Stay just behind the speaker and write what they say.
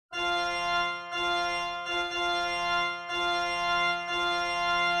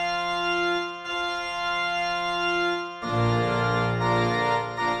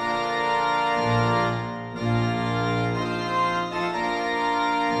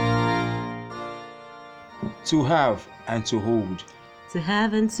To have and to hold. To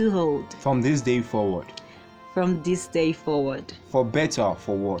have and to hold. From this day forward. From this day forward. For better,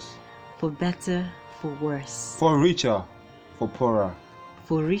 for worse. For better, for worse. For richer, for poorer.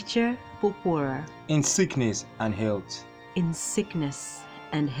 For richer, for poorer. In sickness and health. In sickness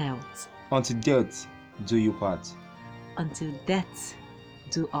and health. Until death do you part. Until death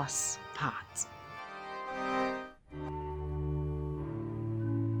do us part.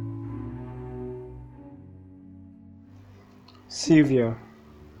 Sylvia,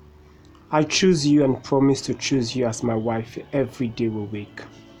 I choose you and promise to choose you as my wife every day we wake.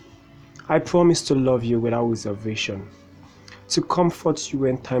 I promise to love you without reservation, to comfort you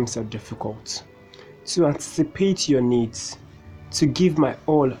when times are difficult, to anticipate your needs, to give my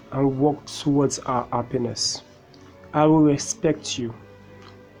all and work towards our happiness. I will respect you,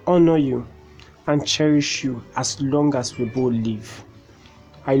 honor you, and cherish you as long as we both live.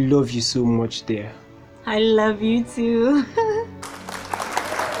 I love you so much, dear. I love you too.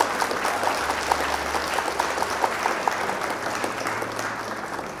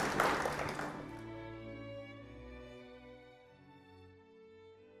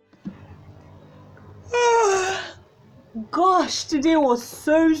 Gosh, today was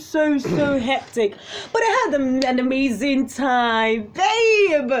so hectic, but I had an amazing time,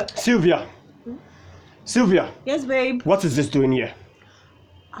 babe. Sylvia! Sylvia! Yes, babe. What is this doing here?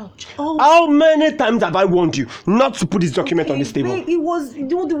 Ouch. Oh. How many times have I warned you not to put this document on this table? Babe, it was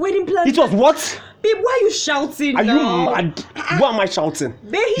the wedding plan. It was what? Babe, why are you shouting Are now? you mad? Why am I shouting?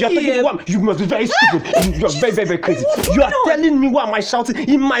 Babe. You must be very stupid. You are very crazy. You are telling me why am I shouting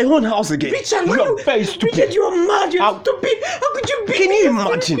in my own house again? Richard, you are very stupid. Richard, you are mad. You are stupid. How could you be? Can you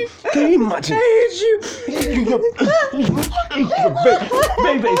imagine? Can you imagine? I hate you. You're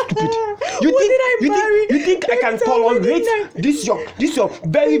very stupid. You think I can tolerate this your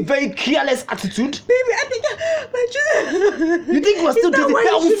very careless attitude? Baby, I think you think we're still dating? I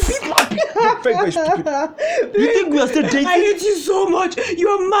will slap you. You're very stupid. You think we are still dating? I hate you so much. You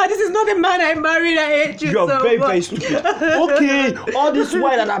are mad. This is not the man I married. I hate you. You are so very much. stupid. Okay, all this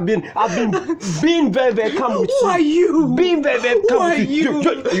while that I've been being very calm with you. Who are you? Being very calm with you.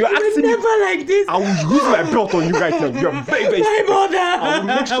 You're asking me. Never like this. I will use my belt on you right now. You are very My mother. I will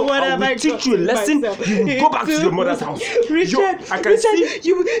make sure I will teach you a lesson. You will go back to your mother's house. Richard, I can see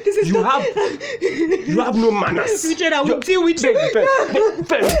you have no manners. Richard, I will deal with you.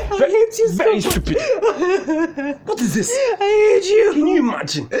 Very stupid. What is this? I hate you. Can you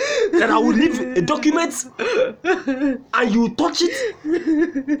imagine that I will leave a document and you touch it?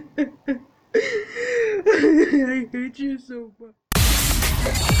 I hate you so much.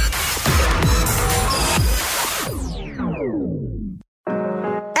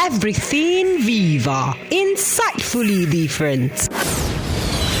 Everything Viva, insightfully different.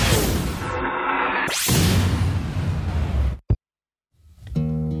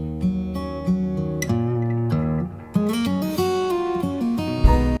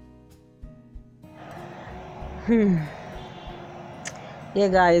 Yeah,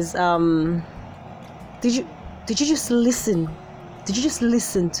 guys. Did you just listen? Did you just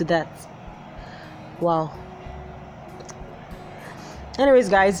listen to that? Wow. Anyways,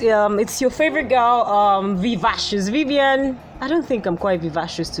 guys, it's your favorite girl, Vivacious Vivian. I don't think I'm quite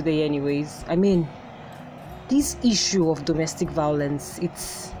vivacious today, anyways. I mean, this issue of domestic violence,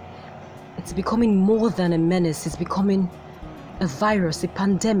 it's becoming more than a menace. It's becoming a virus, a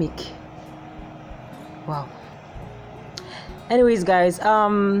pandemic. Wow. Anyways, guys,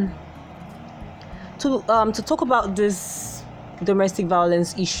 to talk about this domestic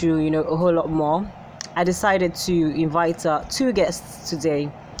violence issue, a whole lot more, I decided to invite two guests today.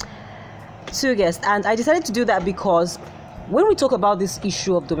 And I decided to do that because when we talk about this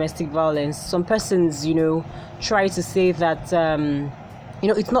issue of domestic violence, some persons, try to say that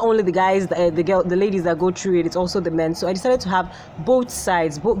it's not only the guys, the ladies that go through it, it's also the men. So I decided to have both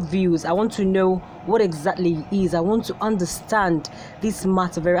sides, both views. I want to know what exactly it is. I want to understand this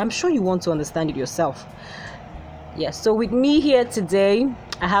matter I'm sure you want to understand it yourself. Yes, so with me here today,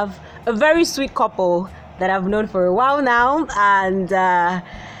 I have a very sweet couple that I've known for a while now, and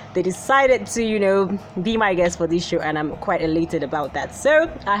they decided to, be my guest for this show, and I'm quite elated about that.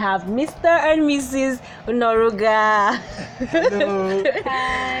 So I have Mr. and Mrs. Onoruga. Hello.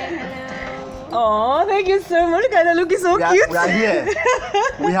 Hi. Hello. Oh, thank you so much. Look at them looking so cute. We are here.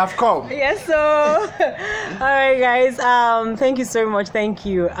 We have come. Yes, so all right, guys. Thank you so much. Thank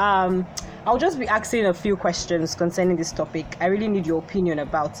you. I'll just be asking a few questions concerning this topic. I really need your opinion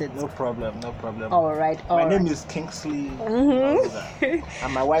about it. No problem. All right. My name is Kingsley.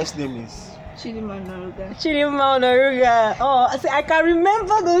 And my wife's name is Chidima Onoruga. Oh, see, I can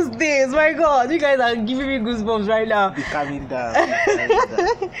remember those days. My God, you guys are giving me goosebumps right now. Be calming down.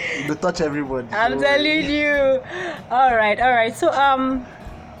 You touch everybody. I'm telling you. All right. So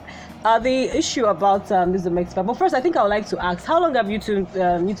the issue about this domestic. But first, I think I would like to ask, how long have you two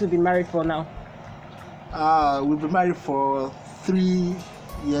been married for now? We've been married for 3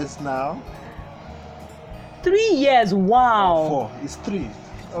 years now. 3 years. Wow. 4. It's 3.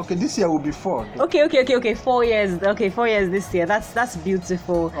 Okay, this year will be 4. Okay. 4 years. Okay, 4 years this year. That's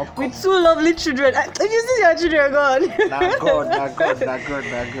beautiful. With Course. 2 lovely children. Have you seen your children? Not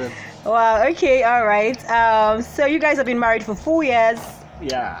good. Wow. Okay. All right. So you guys have been married for 4 years.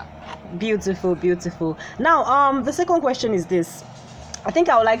 Yeah. Beautiful. Now, the second question is this. I think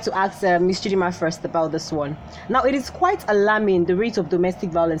I would like to ask Ms. Chidima first about this one. Now, it is quite alarming, the rate of domestic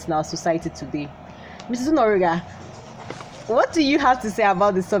violence in our society today. Mrs. Onoruga, what do you have to say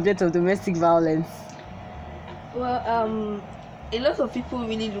about the subject of domestic violence? Well, a lot of people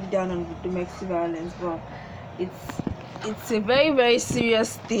really look down on domestic violence, but it's a very, very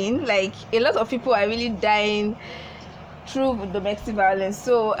serious thing. Like, a lot of people are really dying through domestic violence.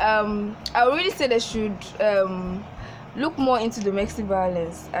 So I would really say they should look more into domestic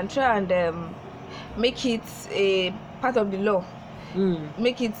violence and try and make it a part of the law.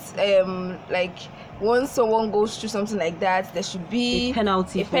 Make it like once someone goes through something like that, there should be a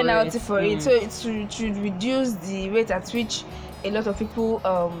penalty for it. So it should reduce the rate at which a lot of people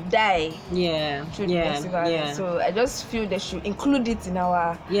die through domestic violence. So I just feel they should include it in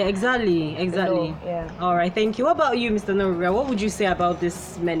our exactly. law. Yeah. All right, thank you. What about you, Mr. Onoruga? What would you say about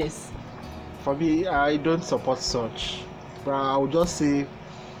this menace? For me, I don't support such, but I would just say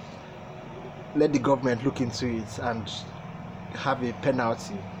let the government look into it and have a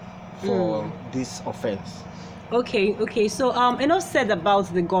penalty for this offense. Okay. So enough said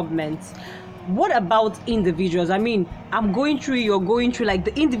about the government. What about individuals? I mean, you're going through, like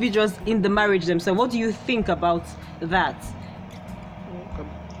the individuals in the marriage themselves. What do you think about that?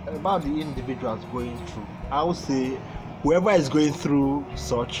 About the individuals going through, I would say whoever is going through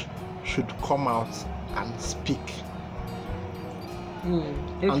such should come out and speak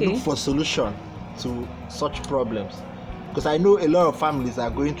and look for solution to such problems. Because I know a lot of families are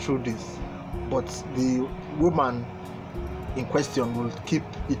going through this, but the woman in question will keep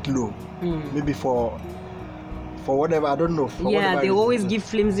it low. Maybe for whatever, I don't know. They always give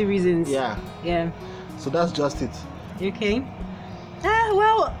flimsy reasons. Yeah. So that's just it. Okay.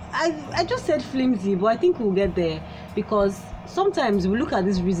 Well, I just said flimsy, but I think we'll get there, because sometimes we look at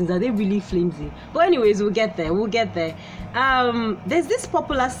these reasons, are they really flimsy? But anyways, we'll get there. There's this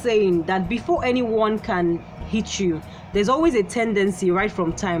popular saying that before anyone can hit you, there's always a tendency right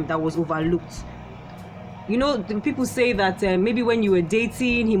from time that was overlooked. You know, the people say that maybe when you were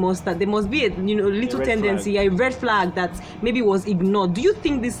dating, there must be a little tendency, a red flag that maybe was ignored. Do you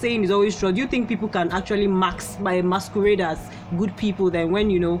think this saying is always true? Do you think people can actually masquerade as good people, then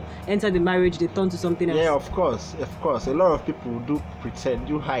when enter the marriage they turn to something else? Yeah, of course. A lot of people do pretend,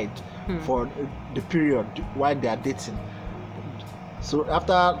 do hide for the period while they are dating. So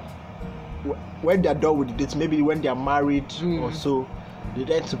after, when they are done with the dating, maybe when they are married or so, they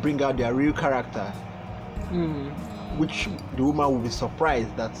tend to bring out their real character. Which the woman will be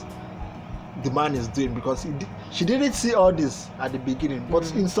surprised that the man is doing, because she didn't see all this at the beginning.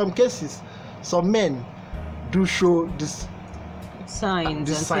 But in some cases, some men do show this signs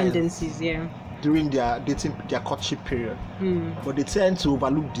and tendencies during their dating, their courtship period. But they tend to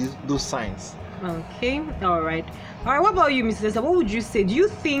overlook those signs. Okay, all right. What about you, Mrs. Esther? What would you say? Do you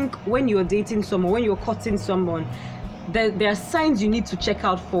think when you're dating someone, when you're courting someone, there are signs you need to check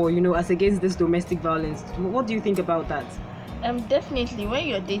out for, as against this domestic violence? What do you think about that? Definitely, when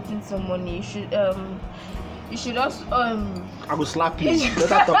you're dating someone, you should also I will slap you.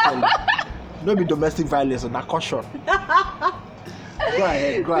 Better talk. Don't be domestic violence or caution. Go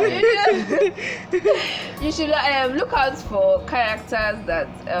ahead. You should look out for characters that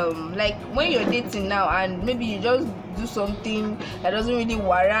like when you're dating now, and maybe you just do something that doesn't really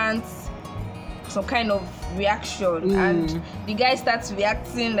warrant some kind of reaction, and the guy starts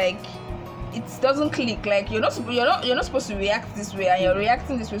reacting like it doesn't click, like you're not supposed to react this way, and you're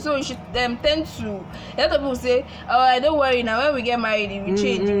reacting this way. So you should tend to, a lot of people say, don't worry, now when we get married he will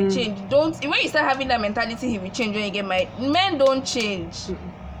change. Don't, when you start having that mentality, he will change when you get married. Men don't change.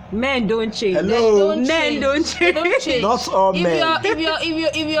 Men don't change. Hello. Men don't change. They don't change. Not all men. If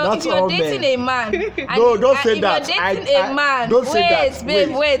you're dating a man, no, don't say that. If you're dating a man, don't say that.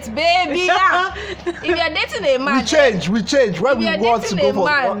 Wait, baby. If you're dating a man, we change when we want to go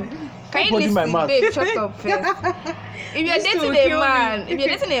for. Can you Put in my listen? mouth. Babe, shut up first. If you're This dating will a kill man, if you're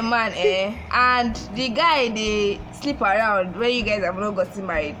dating a man, and the guy they sleep around when you guys have not gotten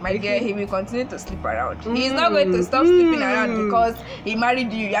married, my dear, he will continue to sleep around. He's not going to stop sleeping around because he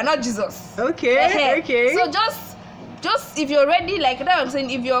married you. You're not Jesus. Okay. So just if you're ready, like that, I'm saying,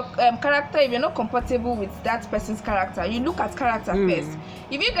 if your character, if you're not compatible with that person's character, you look at character first.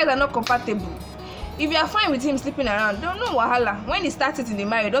 If you guys are not compatible, if you are fine with him sleeping around, don't know wahala. When he starts it in the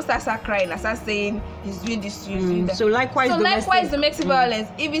marriage, don't start crying and start saying he's doing this to you, he's doing that. So likewise, domestic violence.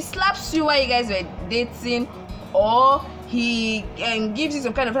 If he slaps you while you guys were dating, or he gives you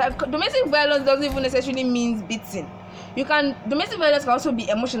some kind of domestic violence, doesn't even necessarily mean beating. Domestic violence can also be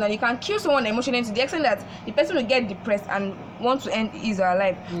emotional. You can kill someone emotionally to the extent that the person will get depressed and want to end his or her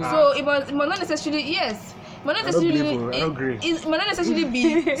life. So it must not necessarily, yes. It might not necessarily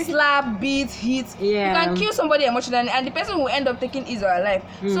be slap, beat, hit. Yeah. You can kill somebody emotionally and the person will end up taking his or her life.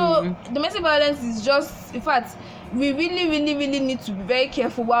 So domestic violence is just, in fact, we really, really, really need to be very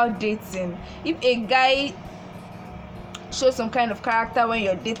careful while dating. If a guy shows some kind of character when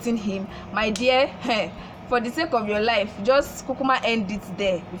you're dating him, my dear, for the sake of your life, just kukuma end it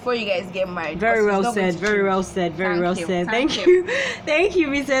there before you guys get married. Very well said. Thank you. Thank you,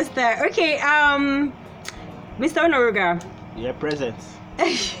 Miss Esther. Okay, Mr. Onoruga. Yeah, present.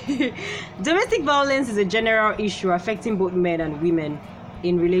 Domestic violence is a general issue affecting both men and women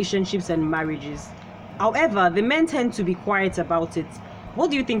in relationships and marriages. However, the men tend to be quiet about it.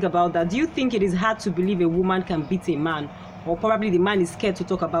 What do you think about that? Do you think it is hard to believe a woman can beat a man? Or probably the man is scared to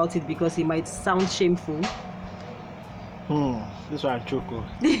talk about it because it might sound shameful? This one choco.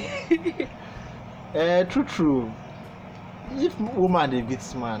 True. If woman they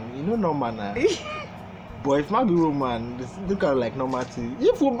beats man, no man. But if man be woman, this look at like normal thing.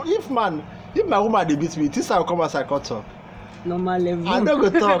 If my woman they beat me, this I'll come as I cut talk. Normal level. I don't go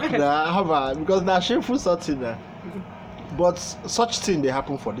talk now, because that's shameful something. But such thing they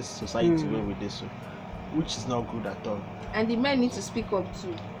happen for this society where we this, which is not good at all. And the men need to speak up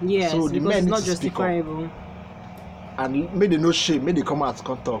too. Yes, so the because men it's need not to speak justifiable. up. And may they no shame, may they come out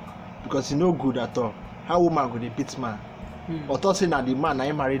and talk, because it's no good at all. How woman go they beat man? Or thought saying that the man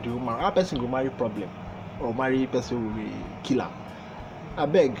I marry the woman, how person go marry problem? Or marry person will be killer. I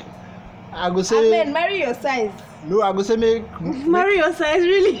beg. I go say. Amen. Marry your size. No, I go say marry your size,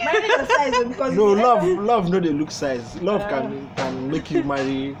 really. Marry your size because no love no they look size. Love can make you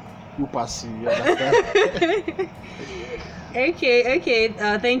marry who pass you. You understand?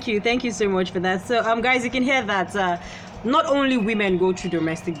 Okay. Thank you so much for that. So guys, you can hear that not only women go through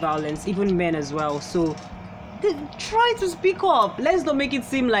domestic violence, even men as well. So try to speak up. Let's not make it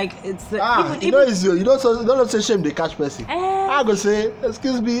seem like it's you don't say shame they catch person. I go say,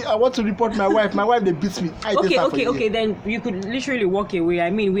 excuse me, I want to report my wife. My wife they beats me. Okay. Then you could literally walk away. I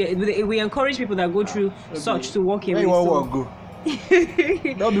mean, we encourage people that go through such to walk away. Where you want to go?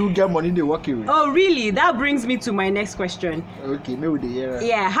 Not people get money they walk away. Oh really? That brings me to my next question. Okay, maybe they hear.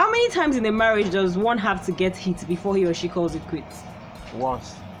 Yeah, how many times in a marriage does one have to get hit before he or she calls it quits?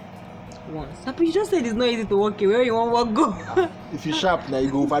 Once. But you just said it's not easy to walk away. Where you want to go? If you sharp now,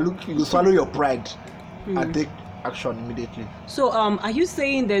 you go swallow your pride and take action immediately. So are you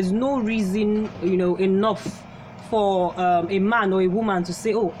saying there's no reason enough for a man or a woman to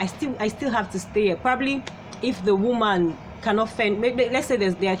say, oh, I still have to stay here? Probably if the woman cannot fend, maybe let's say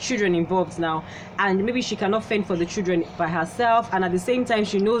there are children involved now, and maybe she cannot fend for the children by herself, and at the same time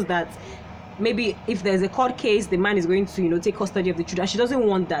she knows that maybe if there's a court case, the man is going to take custody of the children. She doesn't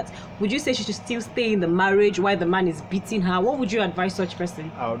want that. Would you say she should still stay in the marriage while the man is beating her? What would you advise such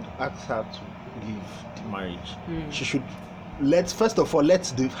person? I would ask her to leave the marriage. She should first of all let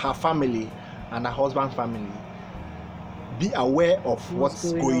her family and her husband's family be aware of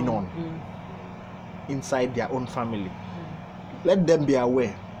what's going on inside their own family. Let them be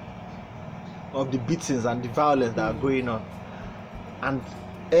aware of the beatings and the violence that are going on, and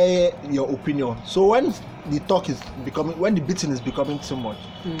air your opinion. So when the beating is becoming too much,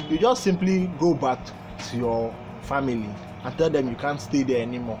 you just simply go back to your family and tell them you can't stay there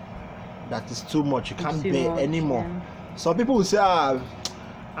anymore. That is too much. You can't bear anymore. Yeah. Some people will say, I'm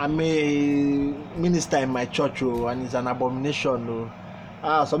a minister in my church, and it's an abomination.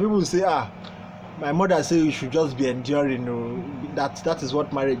 Some people will say, my mother say you should just be enduring. That is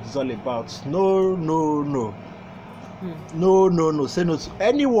what marriage is all about. No. No. Say no to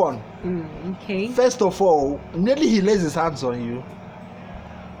anyone. Okay. First of all, immediately he lays his hands on you,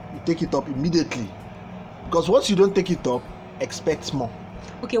 you take it up immediately. Because once you don't take it up, expect more.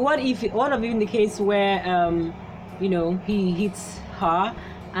 Okay, what if in the case where he hits her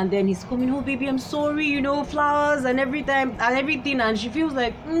and then he's coming, oh baby, I'm sorry, you know, flowers and everything, and she feels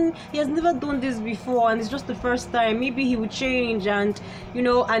like he has never done this before, and it's just the first time. Maybe he will change, and you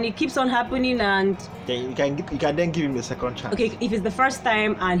know, and it keeps on happening, and then you can then give him a second chance. okay, if it's the first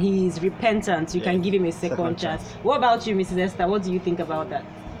time and he's repentant, you can give him a second chance. What about you, Mrs. Esther? What do you think about that?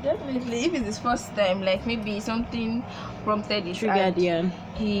 Definitely, if it's his first time, like maybe something prompted it, Triggered, yeah.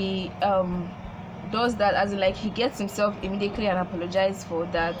 He does that, as in like he gets himself immediately and apologize for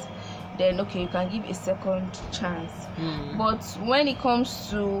that, then okay, you can give a second chance. But when it comes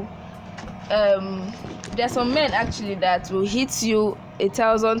to there's some men actually that will hit you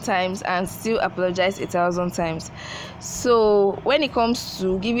 1,000 times and still apologize 1,000 times. So when it comes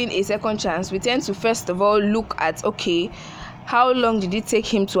to giving a second chance, we tend to first of all look at, okay, how long did it take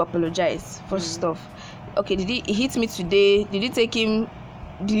him to apologize? First off, okay, did he hit me today? Did it take him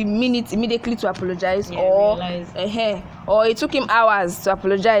the minute immediately to apologize, or it took him hours to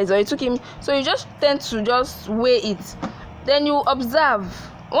apologize, or it took him? So you just tend to just weigh it, then you observe.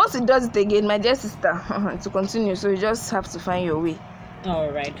 Once he does it again, my dear sister, to continue, so you just have to find your way.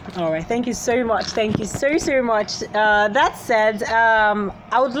 All right. Thank you so much. Thank you so much. That said,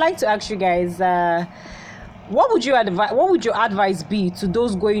 I would like to ask you guys, what would your advice be to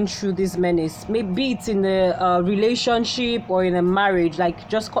those going through this menace? Maybe it's in a relationship or in a marriage, like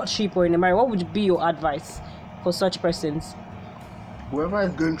just courtship or in a marriage. What would be your advice for such persons? Whoever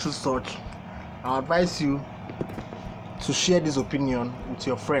is going through such, I advise you to share this opinion with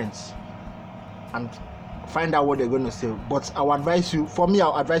your friends and find out what they're going to say. But I'll advise you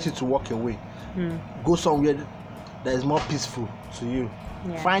to walk away. Go somewhere that is more peaceful to you.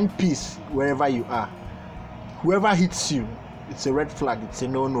 Yeah. Find peace wherever you are. Whoever hits you, it's a red flag. It's a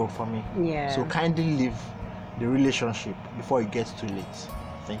no for me. Yeah. So kindly leave the relationship before it gets too late.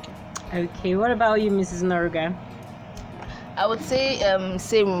 Thank you. Okay, what about you, Mrs. Noruga? I would say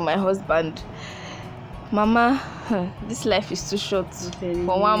same with my husband. Mama, this life is too short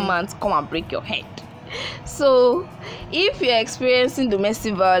for one man to come and break your head. So if you're experiencing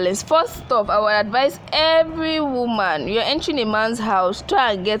domestic violence, first off, I would advise every woman, you're entering a man's house,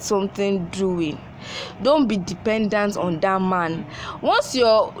 try and get something doing. Don't be dependent on that man. Once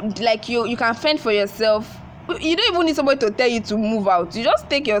you're like you can fend for yourself, you don't even need somebody to tell you to move out. You just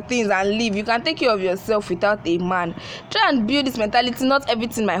take your things and leave. You can take care of yourself without a man. Try and build this mentality, not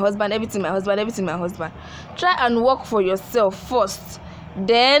everything my husband. Try and work for yourself first.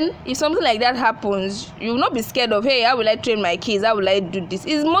 Then if something like that happens, you will not be scared of, hey, how will I train my kids, how will I do this?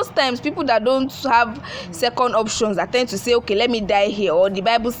 It's most times people that don't have second options that tend to say, okay, let me die here, or the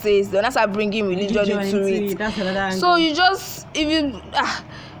Bible says, then that's how bringing religion into it. That's another so angle. you just, if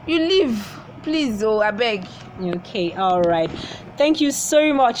you leave, please, I beg. Okay, all right. Thank you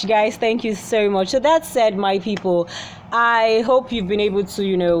so much, guys. Thank you so much. So that said, my people, I hope you've been able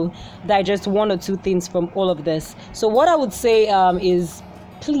to, digest one or two things from all of this. So what I would say is,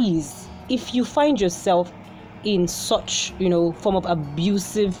 please, if you find yourself in such, form of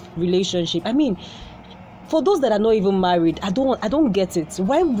abusive relationship, I mean, for those that are not even married, I don't get it.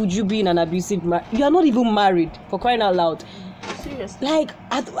 Why would you be in an abusive marriage? You are not even married, for crying out loud. Seriously. Like,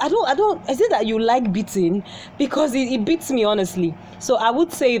 I don't. Is it that you like beating? Because it beats me, honestly. So I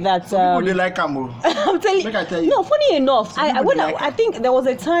would say that People they like Camo. I'm telling Make I tell you. No, funny enough, I think there was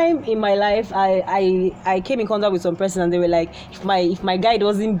a time in my life I came in contact with some person and they were like, if my guy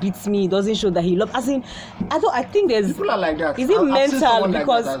doesn't beat me, it doesn't show that he loves. As in, I think there's People are like that. Is it I've seen mental? someone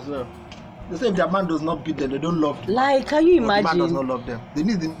Because like that as well. They say if their man does not beat them, they don't love them. like, can you But the man does imagine? not love them.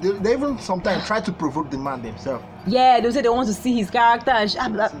 They even sometimes try to provoke the man themselves. Yeah, they say they want to see his character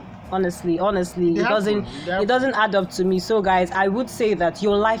and honestly, it doesn't add up to me. So guys, I would say that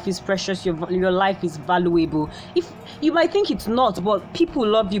your life is precious, your life is valuable. If you might think it's not, but people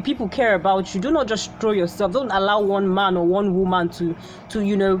love you, people care about you. Do not just throw yourself. Don't allow one man or one woman to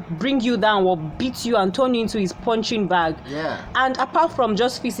bring you down or beat you and turn you into his punching bag. Yeah. And apart from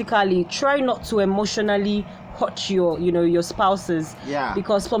just physically, try not to emotionally hurt your spouses. Yeah.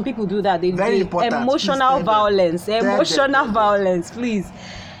 Because some people do that. Very important. Emotional Please violence. tell them. Emotional violence, please.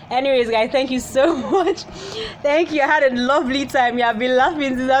 Anyways, guys, thank you so much. Thank you. I had a lovely time. Yeah, I've been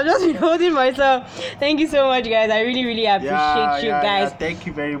laughing since I've just been holding myself. Thank you so much, guys. I really, really appreciate you guys. Yeah. Thank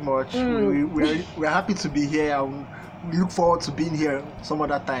you very much. We're happy to be here. We look forward to being here some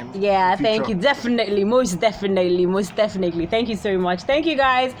other time. Yeah, thank you. Definitely. Most definitely. Thank you so much. Thank you,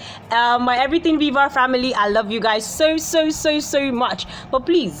 guys. My Everything Viva family, I love you guys so much. But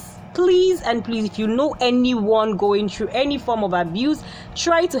please, if you know anyone going through any form of abuse,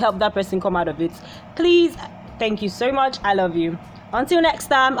 try to help that person come out of it. Please. Thank you so much. I love you. Until next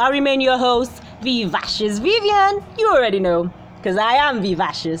time, I remain your host, Vivacious Vivian. You already know. because I am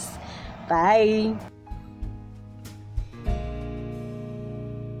vivacious. Bye.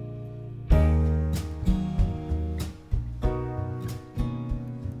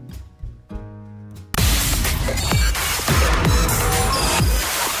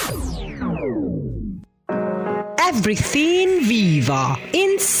 Everything Viva,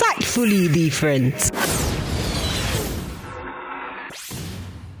 insightfully different.